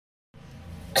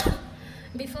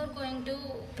Before going to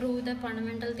prove the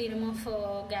fundamental theorem of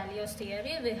Galois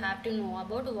theory, we have to know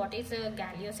about what is a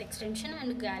Galois extension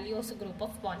and Galois group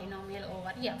of polynomial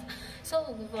over F. So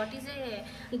what is a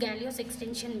Galois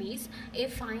extension means a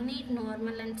finite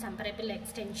normal and separable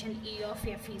extension E of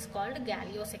F is called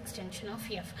Galois extension of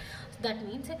F. That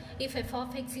means if f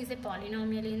of x is a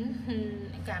polynomial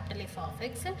in capital F of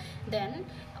x, then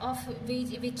of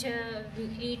which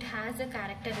it has a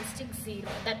characteristic 0.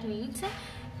 That means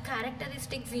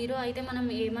characteristic 0 అయితే మనం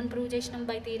ఏమని prove చేసినాం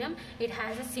by theorem, it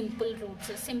has a simple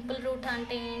roots. Simple route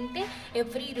అంటే ఏంటి?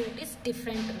 Every route is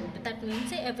different route. That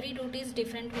means every route is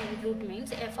different route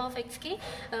means F of ఎక్స్కి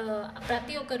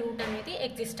ప్రతి ఒక్క route అనేది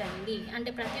exist అయింది.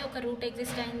 అంటే ప్రతి ఒక్క రూట్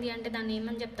ఎగ్జిస్ట్ అయింది అంటే దాన్ని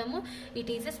ఏమని చెప్తాము? It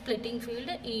is a splitting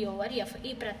field ఈ ఓవర్ ఎఫ్.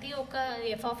 ఈ ప్రతి ఒక్క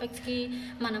ఎఫ్ ఆఫ్ ఎక్స్కి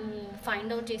మనం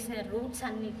ఫైండ్ అవుట్ చేసిన రూట్స్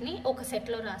అన్నిటిని ఒక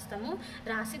సెట్లో రాస్తాము,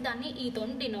 రాసి దాన్ని ఈతో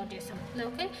డినోట్ చేస్తాం.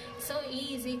 ఓకే, సో ఈ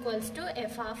is equals to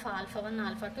F of alpha 1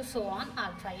 alpha 2 so on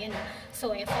alpha n. So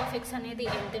f of x అనేది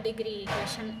nth degree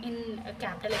equation in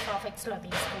capital F of x లో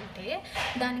తీసుకుంటే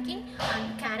దానికి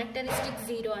క్యారెక్టరిస్టిక్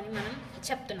 0 అని మనం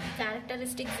చెప్తున్నాం.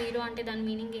 క్యారెక్టరిస్టిక్ 0 అంటే దాని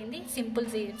మీనింగ్ ఏంటి?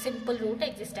 సింపుల్ రూట్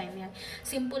ఎగ్జిస్ట్ అయింది అని.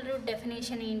 సింపుల్ రూట్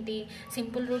డెఫినేషన్ ఏంటి?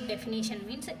 Simple route definition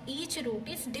means each route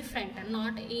is different,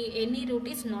 not any route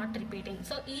is not repeating.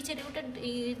 So each route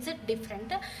is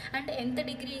different and nth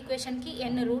degree ఈక్వేషన్కి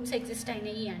n roots exist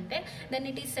అయినాయి అంటే then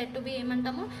it is set to be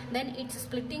ఏమంటాము? Then its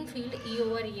splitting field E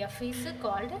over F is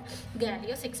called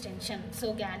Galois extension. So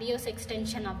Galois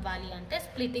extension అవ్వాలి అంటే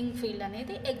splitting field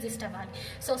అనేది exist అవ్వాలి.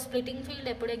 So splitting field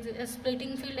ఎప్పుడు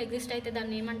exist అయితే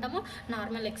దాన్ని ఏమంటాము?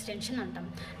 నార్మల్ ఎక్స్టెన్షన్ అంటాం.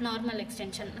 Normal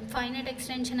extension. ఫైనైట్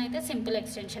ఎక్స్టెన్షన్ అయితే సింపుల్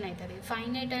ఎక్స్టెన్షన్ అవుతుంది.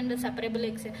 Finite and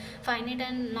finite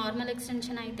and normal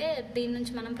extension అయితే దీని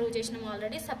నుంచి మనం ప్రూవ్ చేసినాం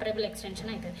ఆల్రెడీ, సపరబుల్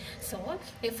ఎక్స్టెన్షన్ అవుతుంది. So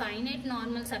A finite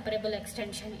normal separable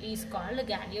extension is called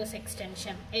Galois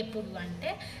extension. ఎప్పుడు అంటే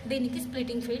దీనికి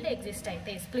స్ప్లిటింగ్ ఫీల్డ్ ఎగ్జిస్ట్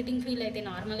అయితే, స్ప్లిటింగ్ ఫీల్డ్ అయితే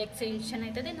నార్మల్ ఎక్స్టెన్షన్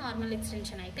అవుతుంది, నార్మల్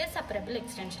ఎక్స్టెన్షన్ అయితే సపరబుల్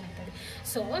ఎక్స్టెన్షన్ అవుతుంది.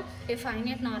 సో ఏ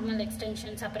finite normal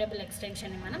extension separable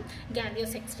extension ని మనం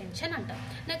Galois extension అంటాం.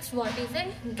 Next what is a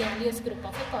Galois group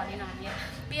of a polynomial?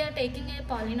 We are taking a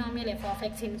polynomial f of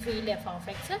x in field f of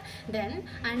x, then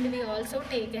and we also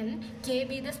taken k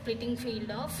be the splitting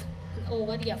field of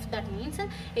over f. That means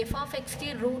f of x కి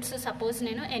roots suppose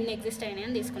నేను n exist అయినాయి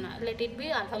అని తీసుకున్నా. Let it be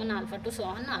alpha 1 alpha 2 so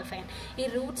on alpha n. ఈ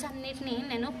roots అన్నిటిని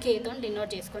నేను k తో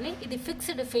denote చేసుకొని ఇది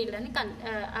ఫిక్స్డ్ ఫీల్డ్ అని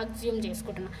అజ్యూమ్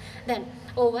చేసుకుంటున్నా. Then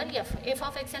over f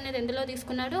of x అనేది ఎందులో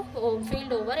తీసుకున్నాడు?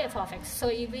 Field over f of x. So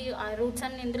ఇవి ఆ రూట్స్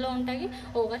అన్ని ఎందులో ఉంటాయి?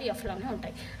 ఓవర్ f లోనే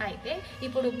ఉంటాయి. అయితే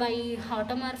ఇప్పుడు బై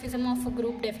ఆటోమార్ఫిజం ఆఫ్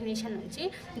గ్రూప్ డెఫినేషన్ నుంచి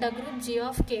the group g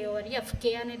of k over f,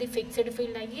 k అనేది ఫిక్స్డ్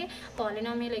ఫీల్డ్ అయ్యి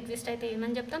పాలినామియల్ ఎగ్జిస్ట్ అయితే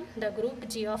ఏమని చెప్తాం? The group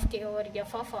G of k over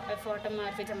f of f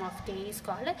automorphism of k is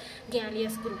called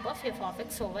Galois group of f of x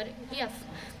over f.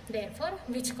 Therefore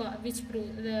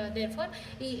therefore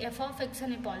ఈ f of x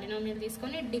అనే polynomial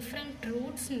తీసుకొని different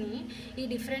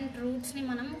రూట్స్ని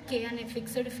మనం k అనే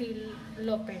fixed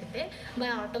ఫీల్డ్లో పెడితే by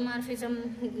ఆటోమార్ఫిజం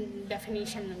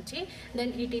definition నుంచి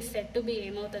then it is set to be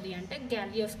ఏమవుతుంది అంటే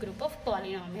Galois గ్రూప్ ఆఫ్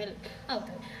పాలినామియల్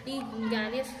అవుతుంది.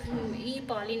 ఈ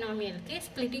పాలినామియల్కి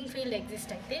స్ప్లిటింగ్ ఫీల్డ్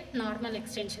ఎగ్జిస్ట్ అయితే నార్మల్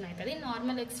ఎక్స్టెన్షన్ అవుతుంది,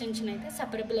 నార్మల్ ఎక్స్టెన్షన్ అయితే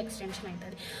సపరబుల్ ఎక్స్టెన్షన్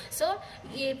అవుతుంది. సో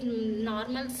ఈ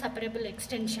నార్మల్ సపరబుల్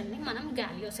ఎక్స్టెన్షన్ని మనం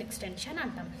Galois extension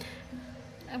అంటాం.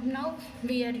 Now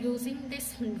we are using this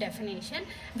definition,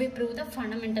 we prove the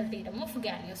fundamental theorem of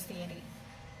Galois theory.